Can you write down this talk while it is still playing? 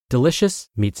Delicious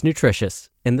meets nutritious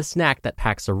in the snack that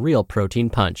packs a real protein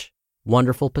punch.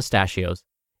 Wonderful Pistachios.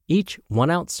 Each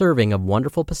 1-ounce serving of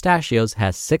Wonderful Pistachios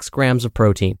has 6 grams of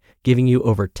protein, giving you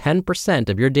over 10%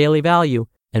 of your daily value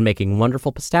and making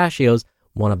Wonderful Pistachios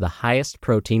one of the highest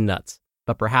protein nuts.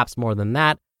 But perhaps more than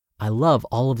that, I love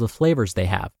all of the flavors they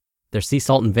have. Their sea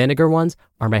salt and vinegar ones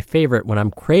are my favorite when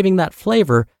I'm craving that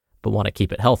flavor but want to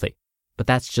keep it healthy. But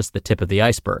that's just the tip of the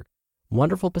iceberg.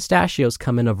 Wonderful Pistachios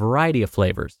come in a variety of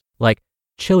flavors, like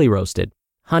chili roasted,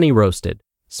 honey roasted,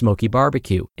 smoky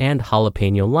barbecue, and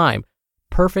jalapeno lime,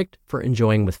 perfect for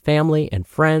enjoying with family and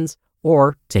friends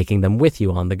or taking them with you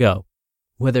on the go.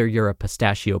 Whether you're a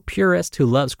pistachio purist who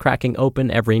loves cracking open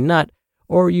every nut,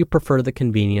 or you prefer the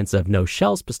convenience of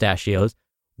no-shells pistachios,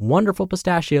 Wonderful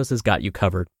Pistachios has got you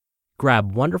covered.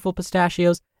 Grab Wonderful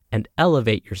Pistachios and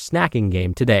elevate your snacking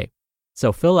game today.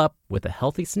 So fill up with a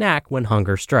healthy snack when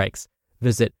hunger strikes.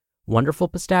 Visit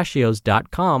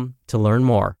wonderfulpistachios.com to learn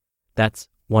more. That's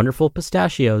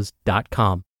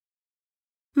wonderfulpistachios.com.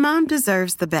 Mom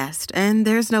deserves the best, and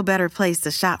there's no better place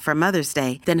to shop for Mother's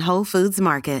Day than Whole Foods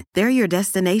Market. They're your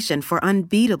destination for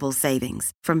unbeatable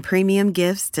savings, from premium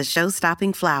gifts to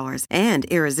show-stopping flowers and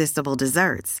irresistible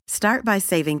desserts. Start by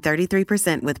saving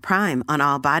 33% with Prime on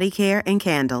all body care and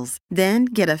candles. Then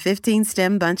get a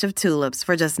 15-stem bunch of tulips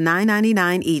for just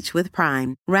 $9.99 each with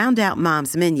Prime. Round out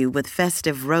Mom's menu with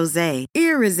festive rosé,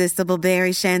 irresistible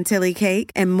berry chantilly cake,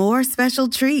 and more special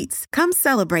treats. Come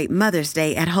celebrate Mother's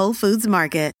Day at Whole Foods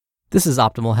Market. This is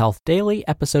Optimal Health Daily,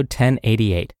 episode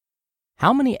 1088.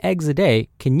 How many eggs a day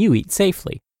can you eat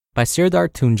safely? By Serdar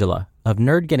Tuncali of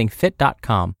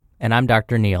nerdgettingfit.com, and I'm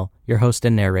Dr. Neil, your host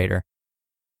and narrator.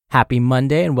 Happy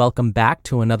Monday and welcome back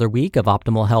to another week of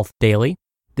Optimal Health Daily.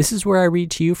 This is where I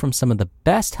read to you from some of the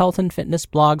best health and fitness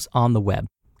blogs on the web,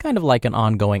 kind of like an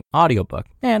ongoing audiobook,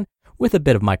 and with a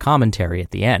bit of my commentary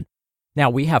at the end. Now,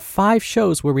 we have 5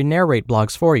 shows where we narrate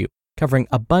blogs for you, covering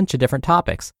a bunch of different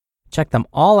topics. Check them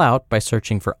all out by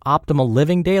searching for Optimal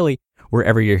Living Daily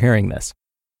wherever you're hearing this.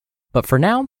 But for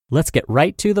now, let's get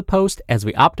right to the post as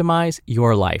we optimize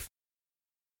your life.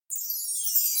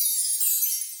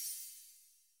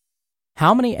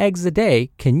 How many eggs a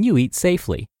day can you eat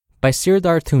safely? By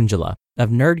Serdar Tuncali of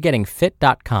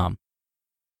nerdgettingfit.com.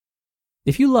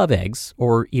 If you love eggs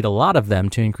or eat a lot of them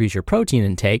to increase your protein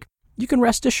intake, you can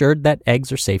rest assured that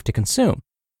eggs are safe to consume.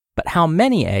 But how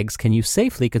many eggs can you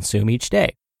safely consume each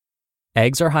day?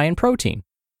 Eggs are high in protein.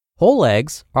 Whole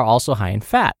eggs are also high in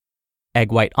fat. Egg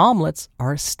white omelets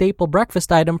are a staple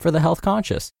breakfast item for the health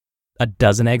conscious. A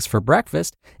dozen eggs for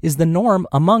breakfast is the norm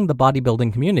among the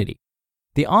bodybuilding community.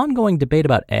 The ongoing debate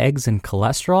about eggs and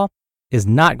cholesterol is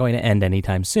not going to end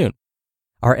anytime soon.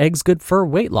 Are eggs good for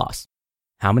weight loss?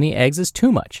 How many eggs is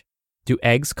too much? Do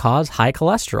eggs cause high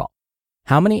cholesterol?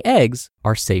 How many eggs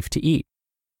are safe to eat?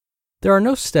 There are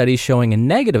no studies showing a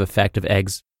negative effect of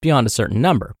eggs beyond a certain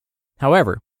number.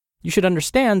 However, you should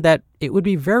understand that it would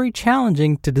be very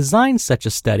challenging to design such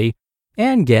a study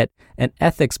and get an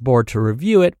ethics board to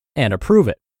review it and approve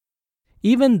it.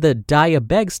 Even the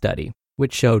Diabeg study,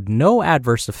 which showed no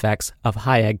adverse effects of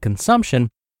high egg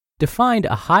consumption, defined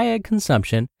a high egg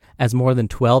consumption as more than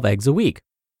 12 eggs a week.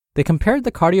 They compared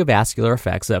the cardiovascular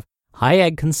effects of high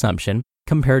egg consumption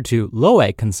compared to low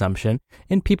egg consumption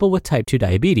in people with type 2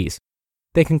 diabetes.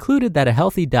 They concluded that a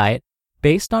healthy diet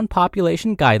based on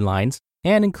population guidelines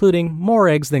and including more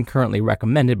eggs than currently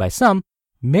recommended by some,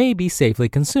 may be safely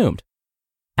consumed.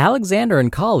 Alexander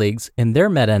and colleagues in their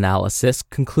meta-analysis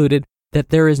concluded that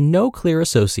there is no clear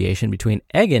association between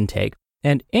egg intake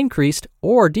and increased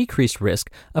or decreased risk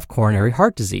of coronary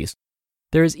heart disease.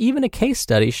 There is even a case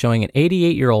study showing an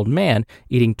 88-year-old man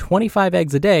eating 25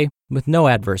 eggs a day with no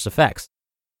adverse effects.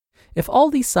 If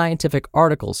all these scientific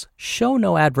articles show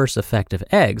no adverse effect of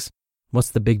eggs,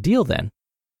 what's the big deal then?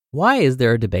 Why is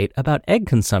there a debate about egg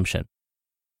consumption?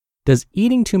 Does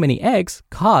eating too many eggs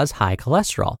cause high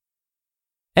cholesterol?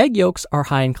 Egg yolks are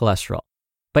high in cholesterol.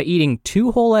 By eating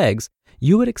 2 whole eggs,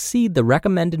 you would exceed the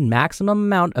recommended maximum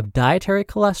amount of dietary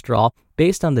cholesterol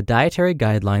based on the dietary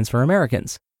guidelines for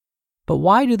Americans. But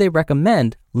why do they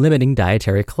recommend limiting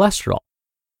dietary cholesterol?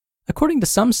 According to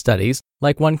some studies,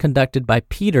 like one conducted by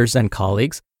Peters and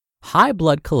colleagues, high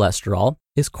blood cholesterol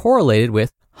is correlated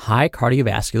with high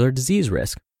cardiovascular disease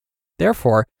risk.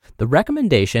 Therefore, the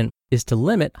recommendation is to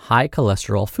limit high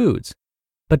cholesterol foods.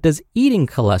 But does eating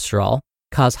cholesterol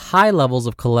cause high levels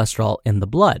of cholesterol in the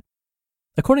blood?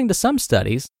 According to some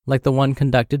studies, like the one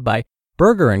conducted by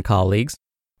Berger and colleagues,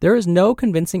 there is no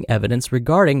convincing evidence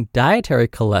regarding dietary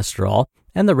cholesterol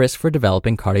and the risk for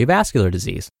developing cardiovascular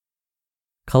disease.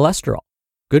 Cholesterol.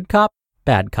 Good cop,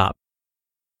 bad cop.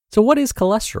 So what is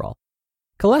cholesterol?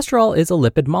 Cholesterol is a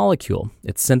lipid molecule.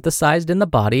 It's synthesized in the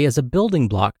body as a building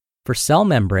block for cell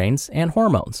membranes and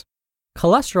hormones.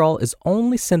 Cholesterol is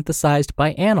only synthesized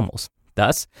by animals.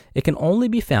 Thus, it can only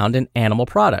be found in animal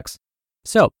products.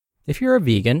 So, if you're a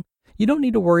vegan, you don't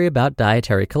need to worry about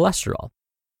dietary cholesterol.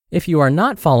 If you are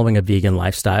not following a vegan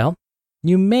lifestyle,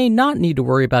 you may not need to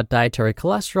worry about dietary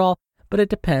cholesterol, but it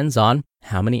depends on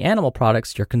how many animal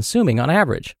products you're consuming on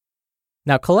average.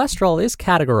 Now, cholesterol is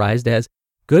categorized as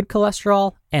good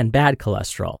cholesterol and bad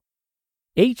cholesterol.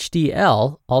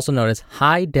 HDL, also known as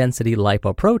high-density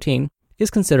lipoprotein,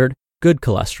 is considered good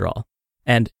cholesterol,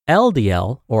 and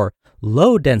LDL, or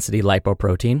low-density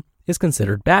lipoprotein, is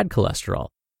considered bad cholesterol.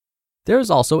 There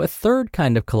is also a third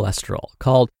kind of cholesterol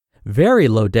called very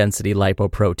low-density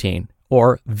lipoprotein,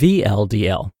 or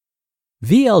VLDL.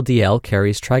 VLDL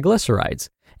carries triglycerides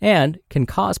and can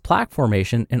cause plaque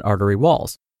formation in artery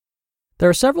walls. There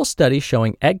are several studies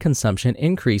showing egg consumption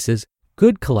increases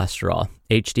good cholesterol,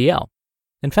 HDL.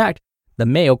 In fact, the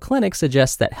Mayo Clinic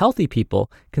suggests that healthy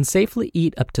people can safely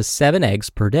eat up to 7 eggs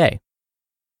per day.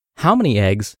 How many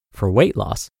eggs for weight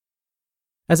loss?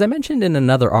 As I mentioned in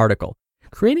another article,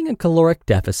 creating a caloric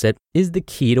deficit is the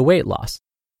key to weight loss.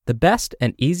 The best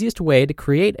and easiest way to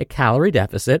create a calorie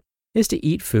deficit is to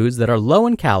eat foods that are low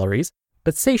in calories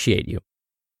but satiate you.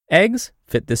 Eggs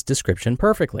fit this description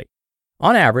perfectly.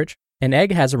 On average, an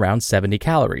egg has around 70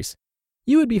 calories.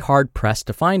 You would be hard-pressed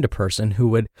to find a person who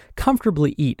would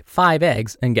comfortably eat 5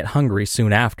 eggs and get hungry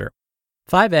soon after.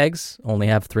 5 eggs only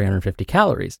have 350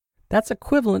 calories. That's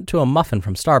equivalent to a muffin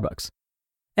from Starbucks.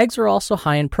 Eggs are also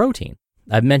high in protein.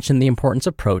 I've mentioned the importance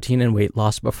of protein in weight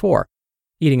loss before.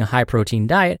 Eating a high-protein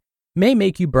diet may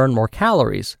make you burn more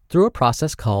calories through a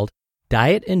process called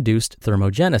diet-induced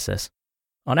thermogenesis.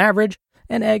 On average,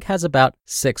 an egg has about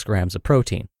 6 grams of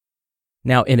protein.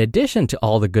 Now, in addition to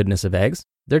all the goodness of eggs,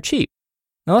 they're cheap.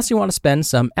 Unless you want to spend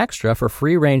some extra for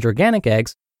free-range organic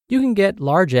eggs, you can get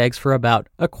large eggs for about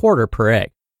 $0.25 per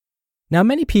egg. Now,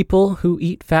 many people who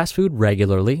eat fast food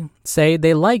regularly say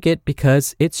they like it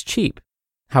because it's cheap.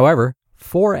 However,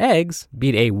 4 eggs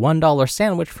beat a $1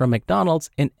 sandwich from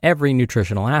McDonald's in every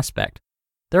nutritional aspect.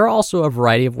 There are also a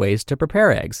variety of ways to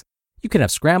prepare eggs. You can have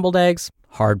scrambled eggs,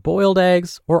 hard-boiled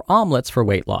eggs, or omelets for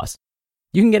weight loss.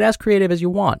 You can get as creative as you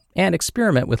want and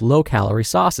experiment with low-calorie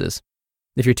sauces.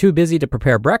 If you're too busy to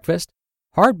prepare breakfast,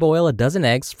 hard-boil a dozen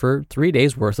eggs for 3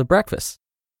 days' worth of breakfast.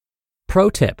 Pro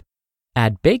tip: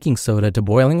 add baking soda to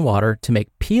boiling water to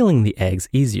make peeling the eggs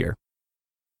easier.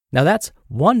 Now that's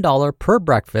 $1 per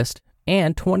breakfast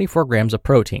and 24 grams of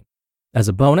protein. As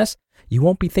a bonus, you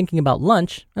won't be thinking about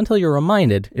lunch until you're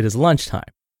reminded it is lunchtime.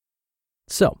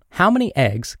 So, how many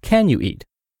eggs can you eat?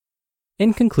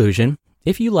 In conclusion,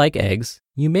 if you like eggs,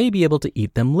 you may be able to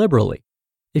eat them liberally.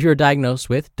 If you're diagnosed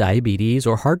with diabetes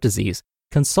or heart disease,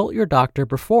 consult your doctor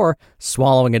before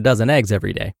swallowing a dozen eggs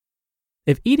every day.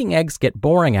 If eating eggs get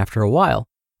boring after a while,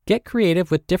 get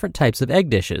creative with different types of egg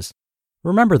dishes.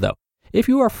 Remember though, if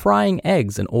you are frying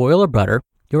eggs in oil or butter,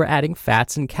 you're adding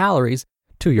fats and calories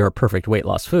to your perfect weight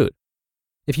loss food.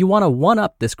 If you want to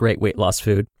one-up this great weight loss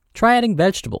food, try adding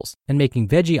vegetables and making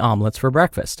veggie omelets for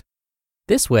breakfast.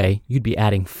 This way, you'd be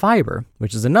adding fiber,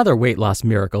 which is another weight loss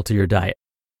miracle to your diet.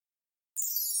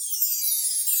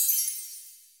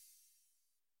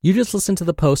 You just listened to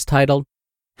the post titled,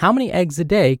 "How Many Eggs a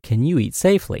Day Can You Eat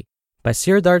Safely?" by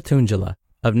Serdar Tuncali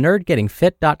of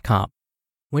nerdgettingfit.com.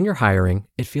 When you're hiring,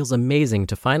 it feels amazing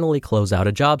to finally close out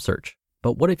a job search.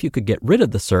 But what if you could get rid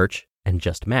of the search and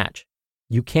just match?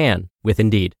 You can with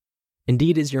Indeed.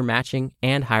 Indeed is your matching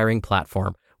and hiring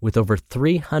platform with over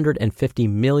 350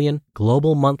 million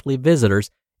global monthly visitors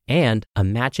and a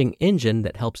matching engine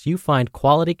that helps you find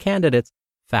quality candidates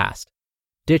fast.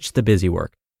 Ditch the busy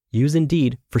work. Use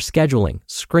Indeed for scheduling,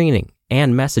 screening,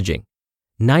 and messaging.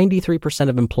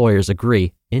 93% of employers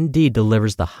agree Indeed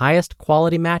delivers the highest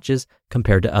quality matches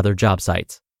compared to other job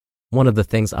sites. One of the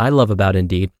things I love about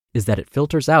Indeed is that it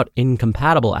filters out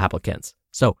incompatible applicants.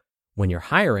 So when you're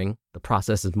hiring, the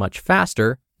process is much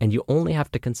faster and you only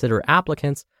have to consider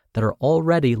applicants that are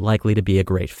already likely to be a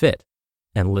great fit.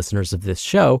 And listeners of this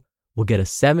show will get a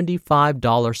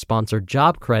 $75 sponsored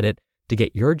job credit to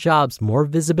get your jobs more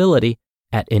visibility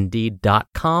at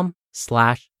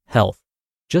Indeed.com/health.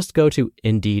 Just go to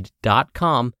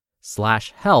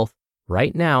Indeed.com/health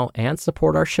right now and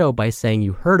support our show by saying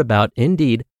you heard about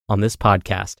Indeed on this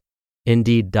podcast.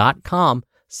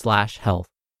 Indeed.com/health.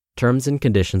 Terms and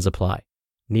conditions apply.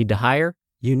 Need to hire?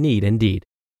 You need Indeed.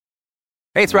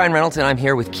 Hey, it's Ryan Reynolds, and I'm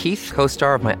here with Keith,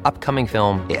 co-star of my upcoming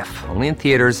film, If, only in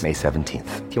theaters May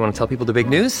 17th. Do you want to tell people the big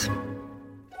news?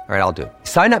 All right, I'll do it.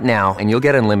 Sign up now and you'll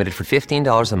get unlimited for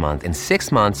 $15 a month and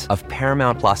 6 months of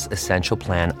Paramount Plus Essential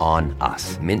Plan on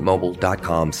us.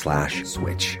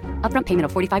 mintmobile.com/switch. Upfront payment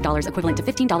of $45 equivalent to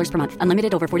 $15 per month.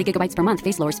 Unlimited over 40 gigabytes per month.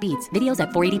 Face lower speeds. Videos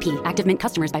at 480p. Active Mint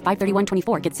customers by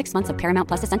 531.24 get 6 months of Paramount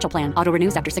Plus Essential Plan. Auto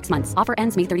renews after 6 months. Offer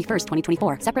ends May 31st,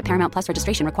 2024. Separate Paramount Plus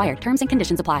registration required. Terms and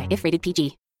conditions apply if rated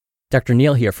PG. Dr.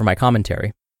 Neil here for my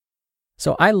commentary.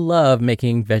 So I love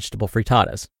making vegetable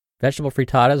frittatas. Vegetable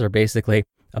frittatas are basically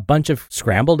a bunch of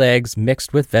scrambled eggs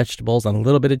mixed with vegetables and a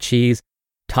little bit of cheese.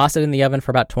 Toss it in the oven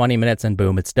for about 20 minutes and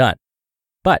boom, it's done.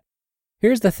 But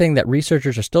here's the thing that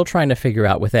researchers are still trying to figure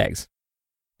out with eggs.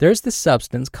 There's this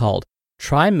substance called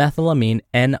trimethylamine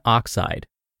N-oxide,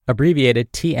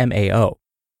 abbreviated TMAO.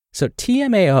 So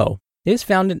TMAO is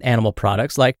found in animal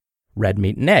products like red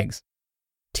meat and eggs.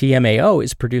 TMAO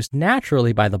is produced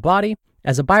naturally by the body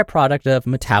as a byproduct of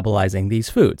metabolizing these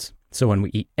foods. So when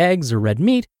we eat eggs or red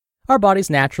meat, our bodies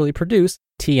naturally produce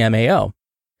TMAO.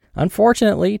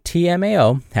 Unfortunately,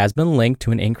 TMAO has been linked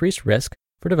to an increased risk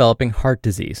for developing heart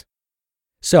disease.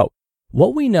 So,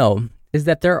 what we know is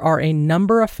that there are a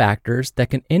number of factors that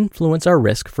can influence our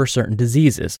risk for certain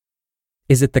diseases.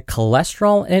 Is it the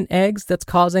cholesterol in eggs that's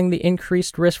causing the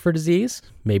increased risk for disease?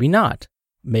 Maybe not.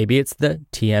 Maybe it's the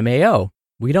TMAO.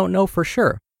 We don't know for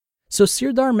sure. So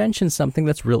Serdar mentioned something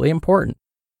that's really important.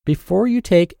 Before you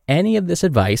take any of this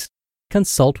advice,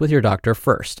 consult with your doctor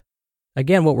first.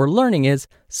 Again, what we're learning is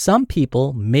some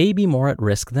people may be more at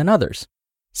risk than others.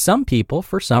 Some people,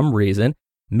 for some reason,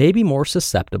 may be more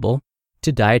susceptible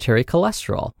to dietary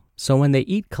cholesterol. So when they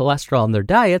eat cholesterol in their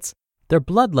diets, their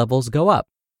blood levels go up.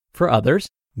 For others,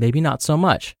 maybe not so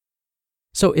much.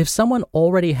 So if someone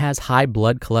already has high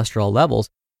blood cholesterol levels,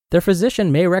 their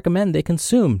physician may recommend they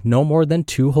consume no more than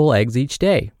 2 whole eggs each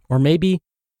day, or maybe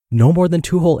no more than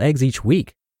 2 whole eggs each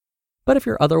week. But if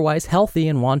you're otherwise healthy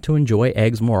and want to enjoy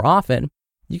eggs more often,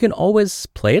 you can always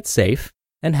play it safe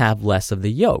and have less of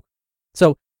the yolk.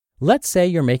 So let's say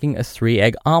you're making a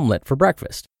 3-egg omelet for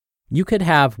breakfast. You could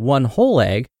have 1 whole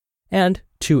egg and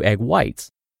 2 egg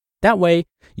whites. That way,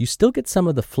 you still get some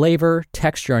of the flavor,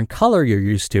 texture, and color you're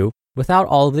used to without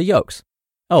all of the yolks.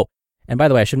 Oh, and by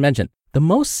the way, I should mention, the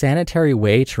most sanitary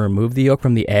way to remove the yolk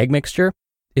from the egg mixture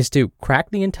is to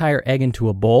crack the entire egg into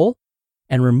a bowl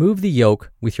and remove the yolk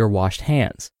with your washed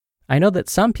hands. I know that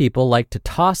some people like to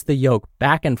toss the yolk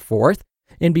back and forth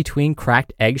in between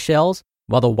cracked eggshells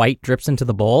while the white drips into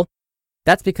the bowl.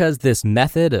 That's because this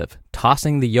method of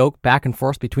tossing the yolk back and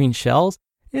forth between shells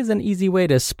is an easy way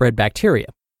to spread bacteria.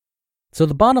 So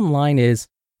the bottom line is,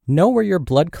 know where your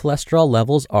blood cholesterol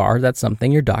levels are. That's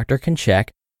something your doctor can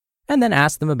check. And then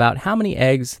ask them about how many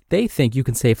eggs they think you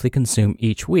can safely consume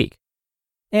each week.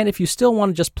 And if you still want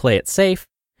to just play it safe,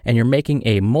 and you're making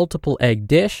a multiple egg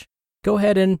dish, go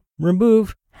ahead and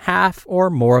remove half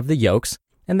or more of the yolks,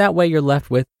 and that way you're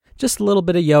left with just a little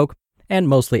bit of yolk and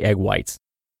mostly egg whites.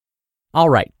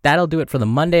 All right, that'll do it for the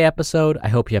Monday episode. I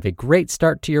hope you have a great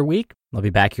start to your week. I'll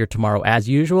be back here tomorrow as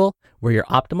usual, where your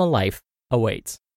optimal life awaits.